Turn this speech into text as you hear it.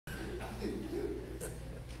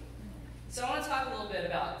So I want to talk a little bit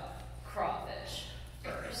about crawfish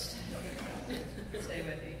first. Stay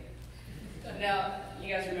with me. Now,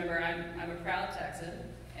 you guys remember I'm a proud Texan,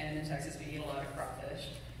 and in Texas we eat a lot of crawfish.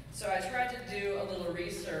 So I tried to do a little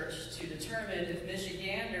research to determine if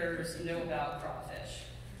Michiganders know about crawfish.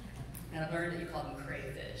 And I learned that you call them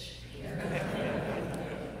crayfish here.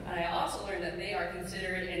 And I also learned that they are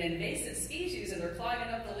considered an invasive species and they're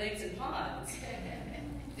clogging up the lakes and ponds.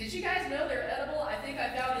 Did you guys know they're edible? I think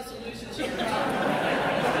I found a solution to your problem.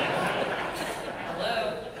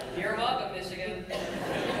 Hello, you're welcome, Michigan. But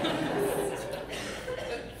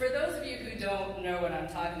for those of you who don't know what I'm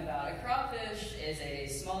talking about, a crawfish is a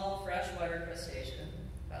small freshwater crustacean,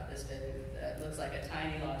 about this big, that looks like a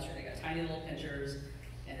tiny lobster. They got tiny little pinchers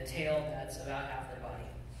and a tail that's about half their body.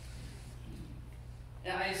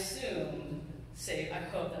 Now I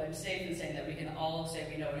hope that I'm safe in saying that we can all say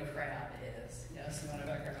we know what a crab is. Yes, we know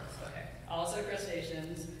about crabs. Okay. Also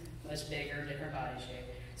crustaceans, much bigger, different body shape.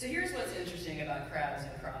 So here's what's interesting about crabs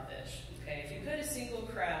and crawfish. Okay, if you put a single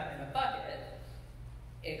crab in a bucket,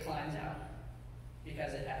 it climbs out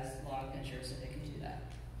because it has long pinchers and it can do that.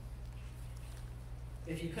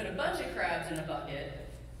 If you put a bunch of crabs in a bucket,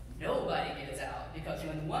 nobody gets out because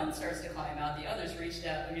when one starts to climb out, the others reach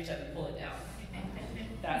up and pull it down.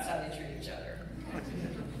 That's how they treat each other.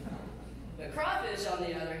 But crawfish, on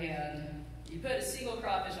the other hand, you put a single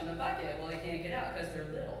crawfish on a bucket, well, it can't get out because they're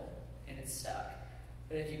little and it's stuck.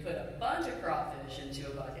 But if you put a bunch of crawfish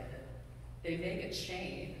into a bucket, they make a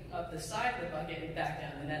chain up the side of the bucket and back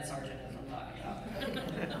down. The net sergeant knows what I'm talking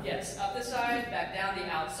about. Yes, up the side, back down the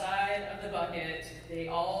outside of the bucket. They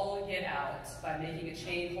all get out by making a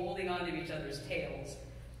chain holding onto each other's tails.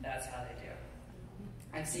 That's how they do.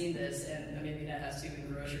 I've seen this, and maybe that has to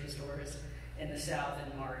in grocery stores in the South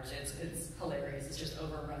in March. It's hilarious. It's just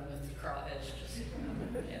overrun with crawfish.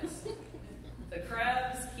 Yes. The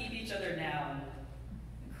crabs keep each other down.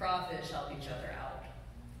 The crawfish help each other out.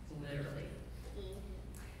 Literally.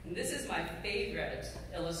 And this is my favorite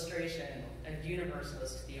illustration of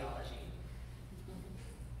universalist theology.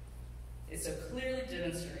 It so clearly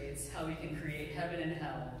demonstrates how we can create heaven and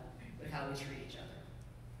hell with how we treat each other.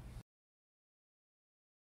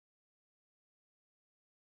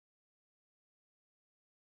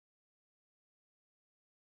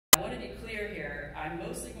 I want to be clear here, I'm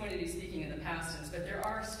mostly going to be speaking in the past tense, but there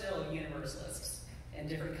are still universalists and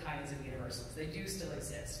different kinds of universalists. They do still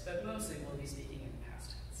exist, but mostly we'll be speaking in the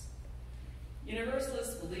past tense.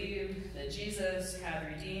 Universalists believe that Jesus had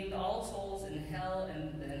redeemed all souls in hell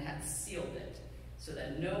and then had sealed it so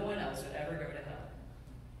that no one else would ever go to hell.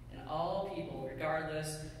 And all people,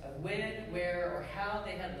 regardless of when, where, or how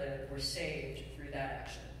they had lived, were saved through that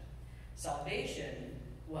action. Salvation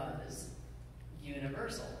was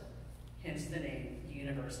universal, hence the name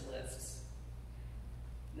Universalists.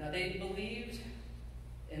 Now they believed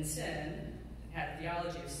in sin, had a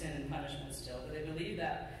theology of sin and punishment still, but they believed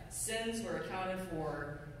that sins were accounted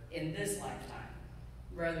for in this lifetime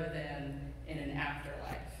rather than in an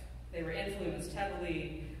afterlife. They were influenced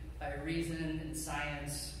heavily by reason and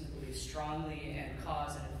science, and believed strongly in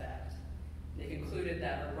cause and effect. They concluded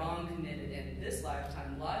that a wrong committed in this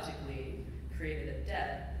lifetime logically created a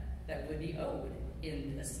debt that would be owed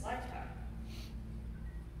in this lifetime.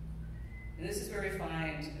 And this is where we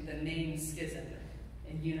find the main schism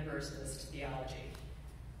in Universalist theology.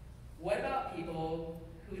 What about people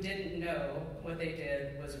who didn't know what they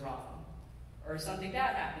did was wrong? Or something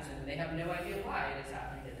bad happens to them, they have no idea why it is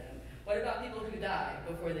happening to them. What about people who die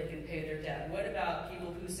before they can pay their debt? What about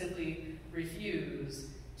people who simply refuse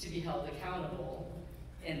to be held accountable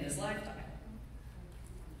in this lifetime?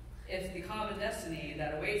 If the common destiny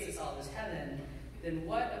that awaits us all is heaven, then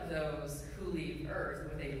what of those who leave earth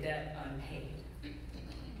with a debt unpaid?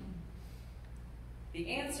 The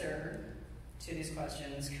answer to these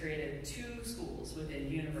questions created two schools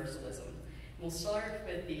within universalism. We'll start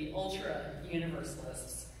with the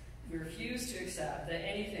ultra-universalists, who refuse to accept that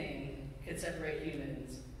anything could separate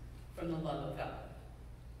humans from the love of God.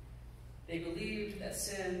 They believed that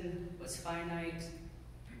sin was finite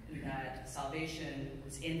and that salvation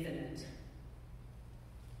was infinite.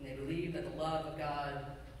 And they believed that the love of God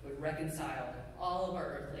would reconcile all of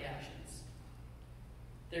our earthly actions.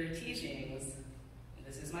 Their teachings, and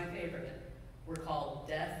this is my favorite, were called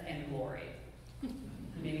death and glory.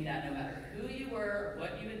 Meaning that no matter who you were, or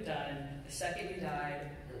what you had done, the second you died,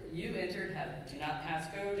 you entered heaven. Do not pass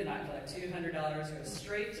go, do not collect $200, go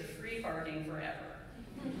straight to free parking forever.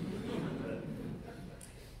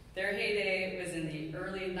 Their heyday was in the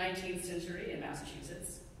early 19th century in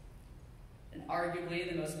Massachusetts. And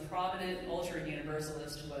arguably the most prominent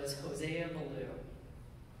ultra-universalist was Hosea Ballou.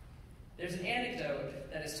 There's an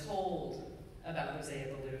anecdote that is told about Hosea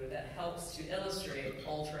Ballou that helps to illustrate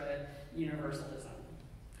ultra-universalism.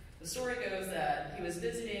 The story goes that he was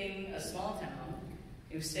visiting a small town.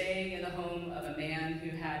 He was staying in the home of a man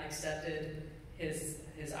who had accepted his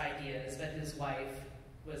ideas, but his wife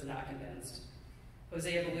was not convinced.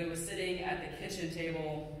 Hosea Ballou was sitting at the kitchen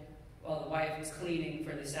table while the wife was cleaning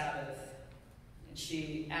for the Sabbath, and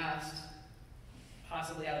she asked,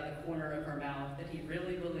 possibly out of the corner of her mouth, that he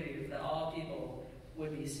really believed that all people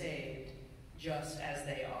would be saved just as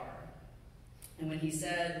they are. And when he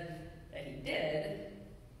said that he did,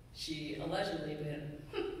 she allegedly went,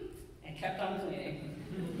 and kept on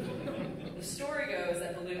cleaning. The story goes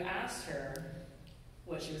that Ballou asked her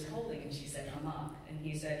what she was holding, and she said, a mop. And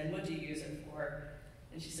he said, and what do you use it for?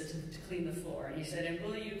 And she said, to clean the floor. And he said, and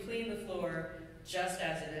will you clean the floor just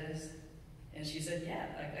as it is? And she said, yeah,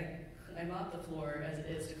 I mop the floor as it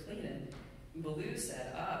is to clean it. And Ballou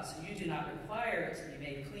said, so you do not require it to be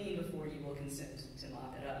made clean before you will consent to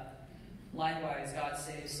mop it up. Likewise, God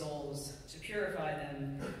saves souls to purify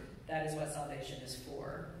them. That is what salvation is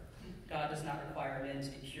for. God does not require men to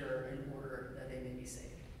be pure in order that they may be saved.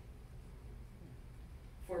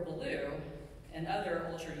 For Ballou and other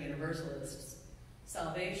ultra-universalists,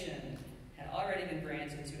 salvation had already been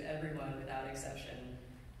granted to everyone without exception,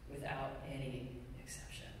 without any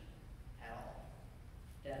exception at all.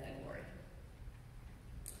 Death and glory.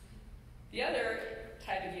 The other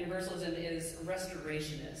type of universalism is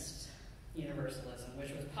restorationist universalism,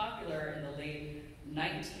 which was popular in the late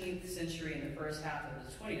 19th century and the first half of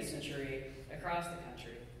the 20th century across the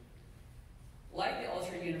country. Like the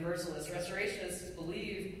ultra-universalists, restorationists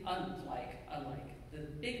believe, unlike, the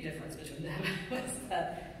big difference between them was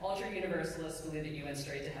that ultra-universalists believed that you went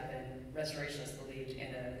straight to heaven. Restorationists believed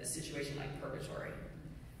in a situation like purgatory.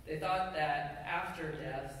 They thought that after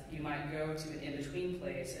death, you might go to an in-between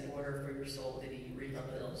place in order for your soul to be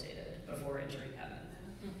rehabilitated before entering heaven.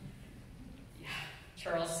 Yeah.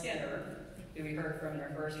 Charles Skinner, who we heard from in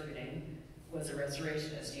our first reading, was a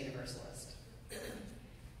restorationist universalist.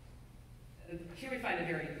 Here we find a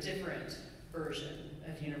very different version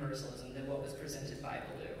of universalism than what was presented by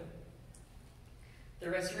Ballou. The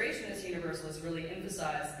restorationist universalists really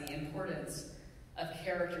emphasized the importance of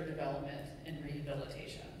character development and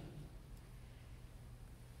rehabilitation.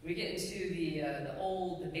 We get into the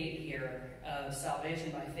old debate here of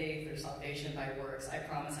salvation by faith or salvation by works. I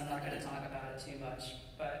promise I'm not going to talk about it too much,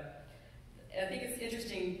 but I think it's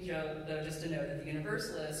interesting, Joe, though, just to know that the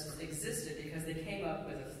Universalists existed because they came up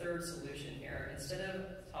with a third solution here. Instead of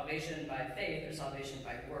salvation by faith or salvation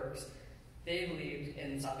by works, they believed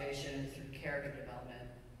in salvation through character development.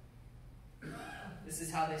 This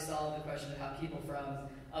is how they solved the question of how people from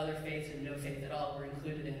other faiths and no faith at all were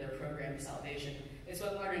included in their program of salvation. It's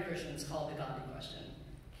what modern Christians call the Gandhi question.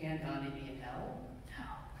 Can Gandhi be in hell?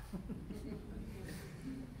 No.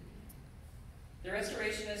 The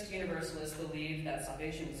Restorationist Universalists believed that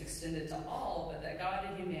salvation was extended to all, but that God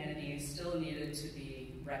and humanity still needed to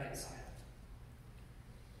be reconciled.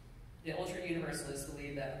 The Ultra-Universalists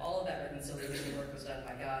believed that all of that reconciliation work was done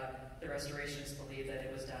by God. The Restorationists believed that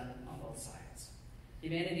it was done on both sides.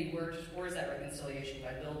 Humanity worked towards that reconciliation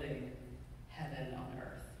by building heaven on earth.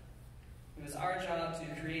 It was our job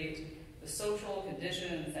to create the social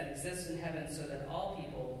conditions that exist in heaven so that all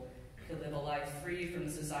people could live a life free from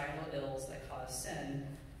the societal ills that cause sin,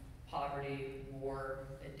 poverty, war,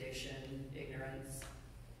 addiction, ignorance.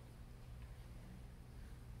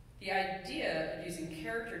 The idea of using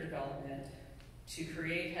character development to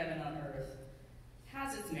create heaven on earth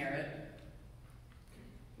has its merit.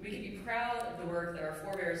 We can be proud of the work that our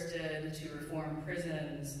forebears did to reform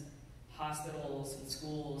prisons, hospitals, and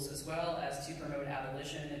schools, as well as to promote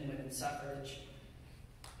abolition and women's suffrage.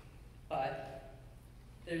 But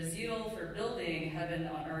their zeal for building heaven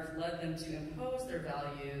on earth led them to impose their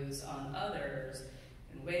values on others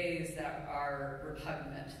in ways that are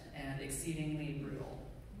repugnant and exceedingly brutal.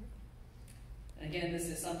 And again, this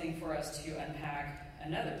is something for us to unpack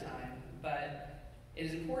another time, but it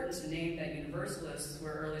is important to name that Universalists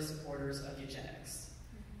were early supporters of eugenics.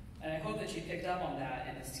 And I hope that you picked up on that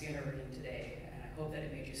in the Skinner reading today, and I hope that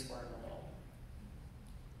it made you squirm a little.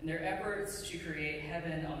 In their efforts to create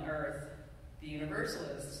heaven on earth, the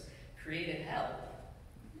Universalists created hell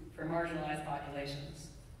for marginalized populations.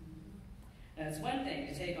 And it's one thing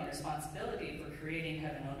to take on responsibility for creating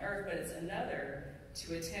heaven on earth, but it's another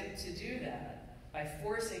to attempt to do that by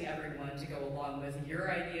forcing everyone to go along with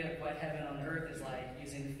your idea of what heaven on earth is like,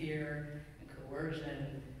 using fear and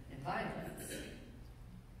coercion and violence.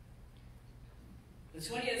 The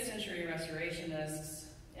 20th century restorationists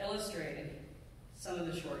illustrated some of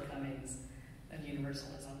the shortcomings of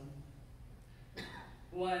universalism.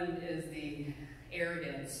 One is the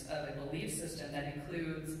arrogance of a belief system that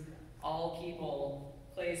includes all people,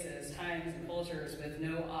 places, times, and cultures with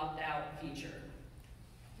no opt-out feature.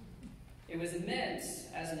 It was meant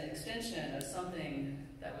as an extension of something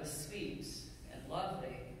that was sweet and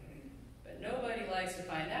lovely, but nobody likes to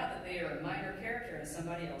find out that they are a minor character in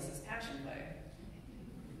somebody else's passion play.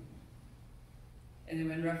 And then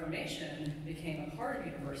when Reformation became a part of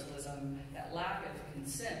universalism, that lack of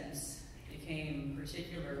consent became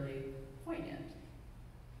particularly poignant.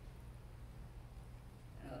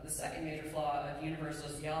 The second major flaw of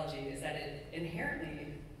universalist theology is that it inherently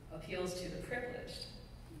appeals to the privileged.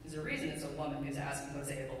 There's a reason it's a woman who's asking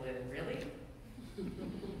Hosea to live, really?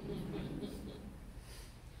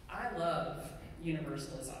 I love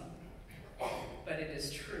universalism, but it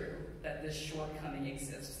is true that this shortcoming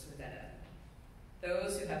exists within it.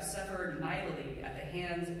 Those who have suffered mightily at the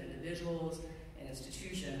hands of individuals and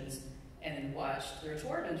institutions and then watched their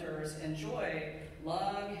tormentors enjoy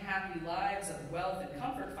long, happy lives of wealth and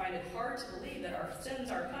comfort find it hard to believe that our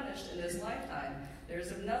sins are punished in this lifetime.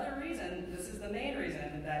 There's another reason, this is the main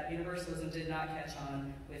reason, that universalism did not catch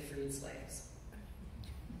on with freed slaves.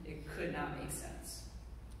 It could not make sense.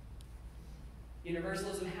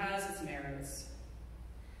 Universalism has its merits,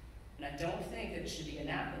 and I don't think it should be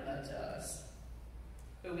anathema to us,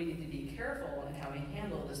 but we need to be careful in how we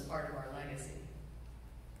handle this part of our legacy.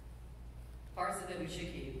 Parts of it we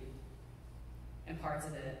should keep, and parts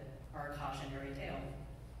of it are a cautionary tale.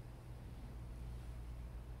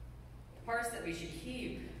 The parts that we should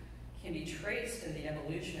keep can be traced in the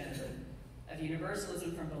evolution of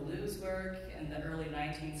universalism from Ballew's work in the early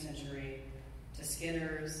 19th century to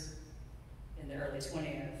Skinner's in the early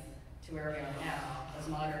 20th to where we are now as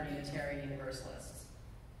modern Unitarian Universalists.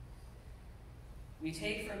 We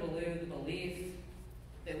take from Ballew the belief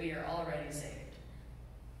that we are already saved.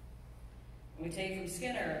 And we take from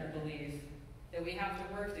Skinner the belief that we have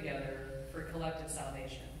to work together for collective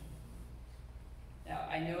salvation. Now,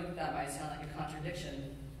 I know that that might sound like a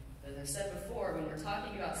contradiction, but as I've said before, when we're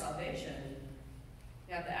talking about salvation,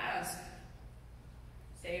 you have to ask,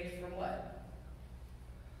 saved from what?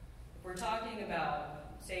 If we're talking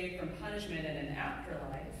about saved from punishment in an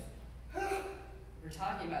afterlife, we're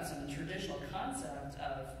talking about some traditional concept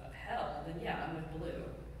of hell, then yeah, I'm with Ballew.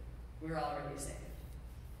 We're already saved.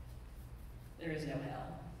 There is no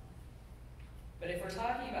hell. But if we're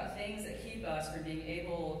talking about things that keep us from being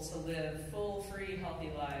able to live full, free,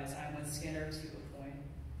 healthy lives, I'm with Skinner to a point.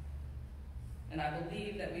 And I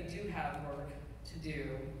believe that we do have work to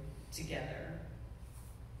do together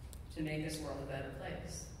to make this world a better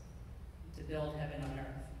place, to build heaven on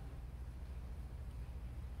earth.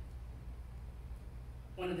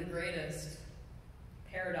 One of the greatest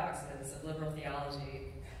paradoxes of liberal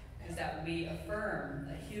theology is that we affirm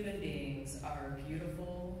that human beings are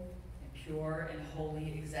beautiful and pure and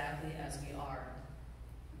holy exactly as we are,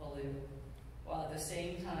 Ballew, while at the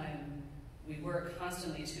same time we work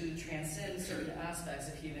constantly to transcend certain aspects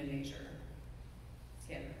of human nature,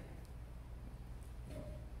 Skinner.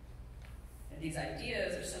 And these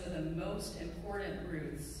ideas are some of the most important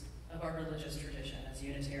roots of our religious tradition as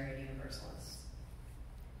Unitarian Universalists.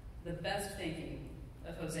 The best thinking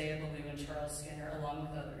of Hosea Ballew and Charles Skinner, along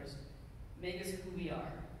with others, make us who we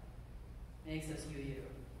are, makes us you.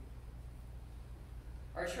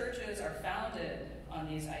 Our churches are founded on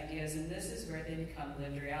these ideas, and this is where they become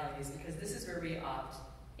lived realities, because this is where we opt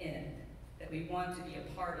in, that we want to be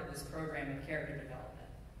a part of this program of character development.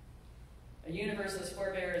 A Universalist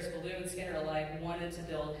forebears, Ballew and Skinner alike, wanted to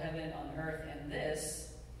build heaven on earth, and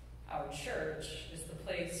this, our church, is the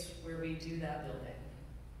place where we do that building.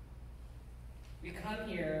 We come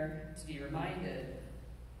here to be reminded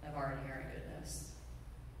of our inherent goodness.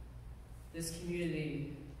 This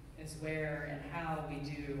community is where and how we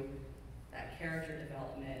do that character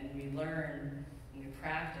development, and we learn, and we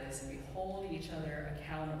practice, and we hold each other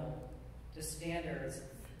accountable to standards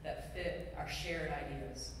that fit our shared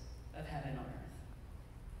ideas of heaven on earth.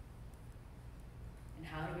 And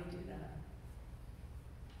how do we do that?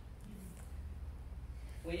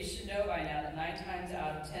 Well, you should know by now that 9 times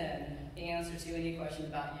out of 10, the answer to any question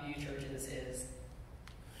about UU churches is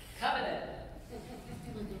covenant.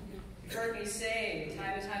 You've heard me say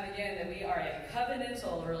time and time again that we are a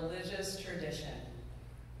covenantal religious tradition.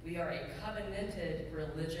 We are a covenanted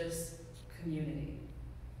religious community.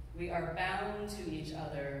 We are bound to each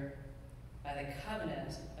other by the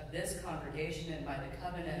covenant of this congregation and by the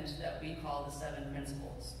covenant that we call the 7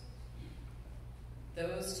 principles.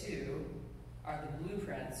 Those two are the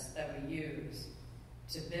blueprints that we use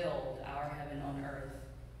to build our heaven on earth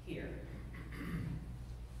here.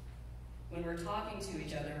 When we're talking to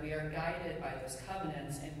each other, we are guided by those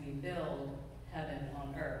covenants and we build heaven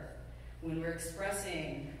on earth. When we're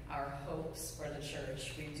expressing our hopes for the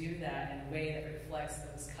church, we do that in a way that reflects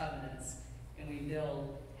those covenants and we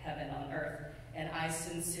build heaven on earth. And I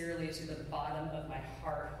sincerely, to the bottom of my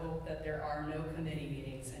heart, hope that there are no committee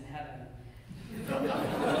meetings in heaven.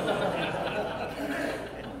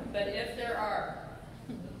 But if there are,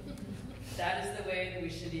 that is the way that we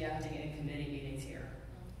should be acting in committee meetings here.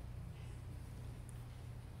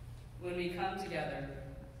 When we come together,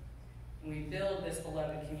 when we build this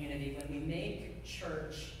beloved community, when we make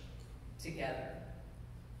church together,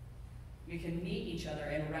 we can meet each other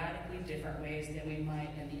in radically different ways than we might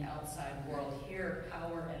in the outside world. Here,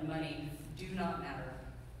 power and money do not matter.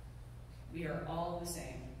 We are all the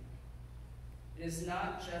same. It is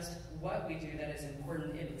not just what we do that is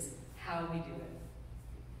important, it is how we do it.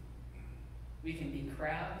 We can be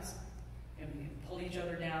crabs, and we can pull each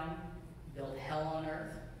other down, build hell on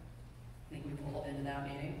earth. I think we pulled into that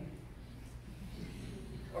meeting.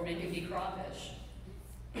 Or we can be crawfish,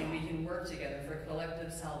 and we can work together for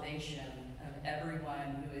collective salvation of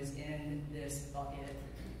everyone who is in this bucket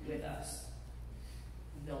with us.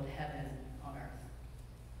 Build heaven on earth.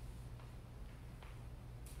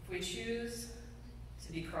 If we choose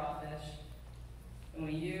to be crawfish, and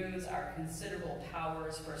we use our considerable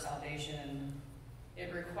powers for salvation,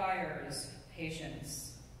 it requires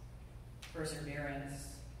patience, perseverance,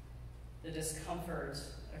 the discomfort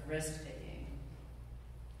of risk-taking.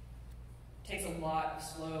 It takes a lot of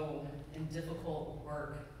slow and difficult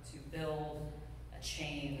work to build a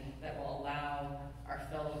chain that will allow our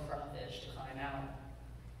fellow crawfish to climb out.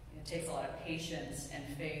 It takes a lot of patience and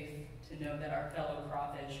faith to know that our fellow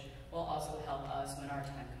crawfish will also help us when our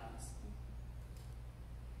time comes.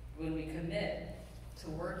 When we commit to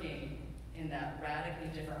working in that radically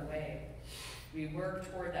different way, we work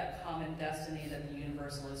toward that common destiny that the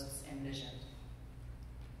Universalists envisioned.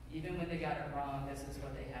 Even when they got it wrong, this is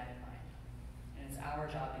what they had in mind. And it's our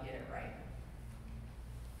job to get it right.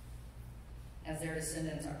 As their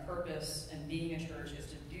descendants, our purpose in being a church is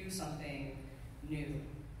to do something new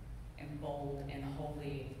and bold and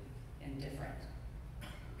holy and different.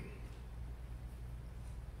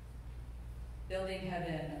 Building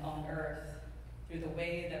heaven on earth through the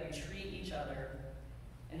way that we treat each other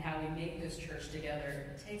and how we make this church together,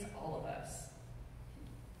 it takes all of us.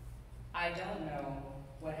 I don't know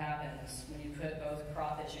what happens when you put both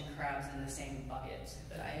crawfish and crabs in the same bucket,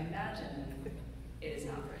 but I imagine it is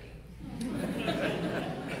not pretty.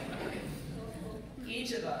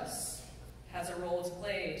 Each of us has a role to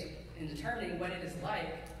play in determining what it is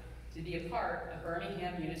like to be a part of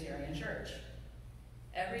Birmingham Unitarian Church.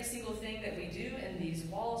 Every single thing that we do in these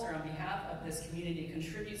walls or on behalf of this community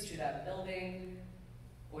contributes to that building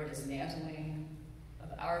or dismantling of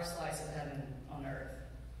our slice of heaven on earth.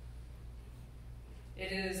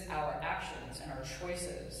 It is our actions and our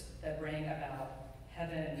choices that bring about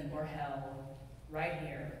heaven or hell right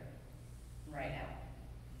here, right now.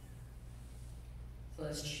 So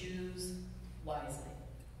let's choose wisely.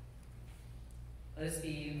 Let us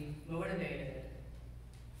be motivated,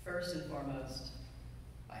 first and foremost,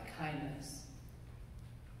 by kindness.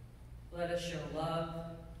 Let us show love,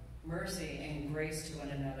 mercy, and grace to one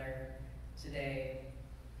another today,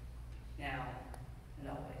 now, and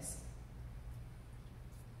always.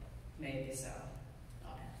 May it be so.